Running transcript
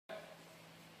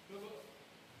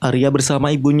Arya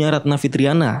bersama ibunya Ratna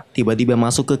Fitriana tiba-tiba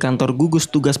masuk ke kantor gugus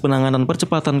tugas penanganan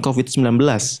percepatan COVID-19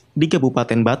 di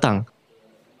Kabupaten Batang.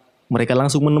 Mereka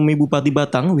langsung menemui Bupati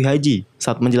Batang, Wihaji,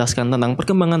 saat menjelaskan tentang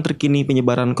perkembangan terkini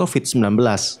penyebaran COVID-19.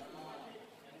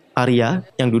 Arya,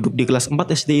 yang duduk di kelas 4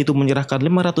 SD itu menyerahkan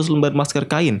 500 lembar masker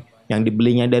kain yang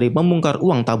dibelinya dari membongkar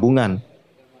uang tabungan.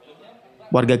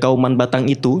 Warga Kauman Batang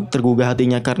itu tergugah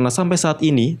hatinya karena sampai saat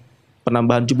ini,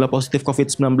 penambahan jumlah positif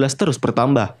COVID-19 terus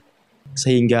bertambah.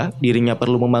 Sehingga dirinya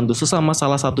perlu membantu sesama,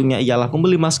 salah satunya ialah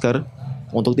membeli masker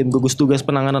untuk tim gugus tugas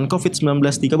penanganan COVID-19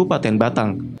 di Kabupaten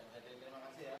Batang.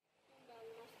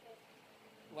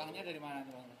 Uangnya dari mana?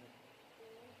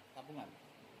 Tabungan?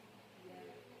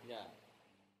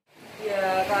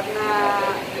 Ya karena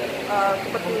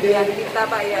kepedulian kita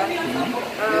Pak ya,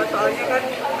 soalnya kan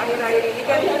akhir-akhir ini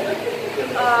kan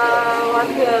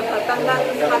warga Batang kan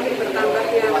semakin bertambah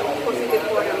yang positif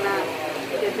corona.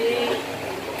 Jadi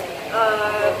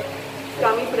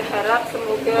kami berharap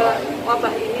semoga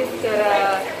wabah ini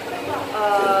segera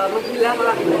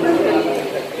menghilanglah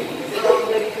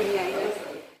dari dunia ini.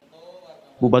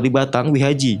 Bupati Batang,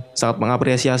 Wihaji, sangat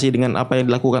mengapresiasi dengan apa yang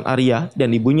dilakukan Arya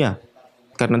dan ibunya,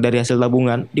 karena dari hasil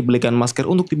tabungan dibelikan masker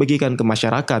untuk dibagikan ke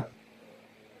masyarakat.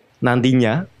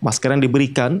 Nantinya, masker yang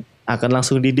diberikan akan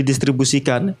langsung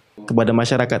didistribusikan kepada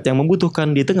masyarakat yang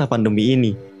membutuhkan di tengah pandemi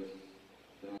ini.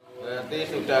 Berarti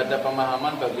sudah ada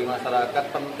pemahaman bagi masyarakat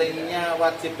pentingnya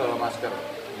wajib bawa masker,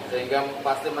 sehingga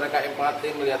pasti mereka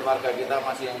empati melihat warga kita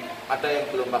masih ada yang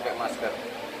belum pakai masker.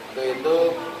 Untuk itu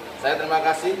saya terima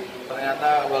kasih,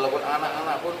 ternyata walaupun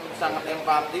anak-anak pun sangat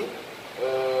empati,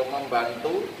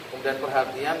 membantu, kemudian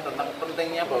perhatian tentang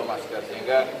pentingnya bawa masker,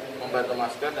 sehingga membantu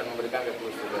masker dan memberikan ke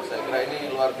gugus tugas. Saya kira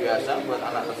ini luar biasa buat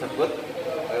anak tersebut,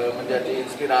 menjadi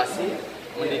inspirasi,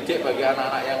 mendidik bagi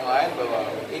anak-anak yang lain bahwa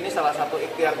ini salah satu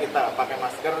ikhtiar kita pakai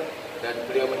masker, dan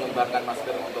beliau menyumbangkan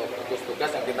masker untuk gugus tugas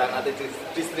yang kita nanti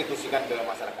distribusikan ke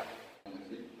masyarakat.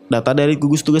 Data dari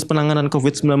gugus tugas penanganan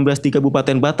COVID-19 di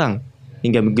Kabupaten Batang,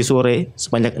 hingga minggu sore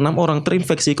sebanyak 6 orang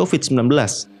terinfeksi COVID-19.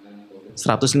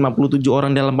 157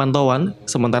 orang dalam pantauan,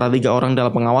 sementara 3 orang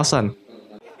dalam pengawasan.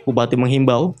 Bupati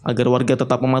menghimbau agar warga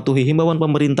tetap mematuhi himbauan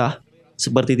pemerintah,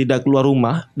 seperti tidak keluar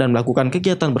rumah dan melakukan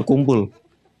kegiatan berkumpul.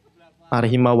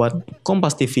 Ari Himawan,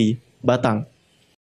 Kompas TV, Batang.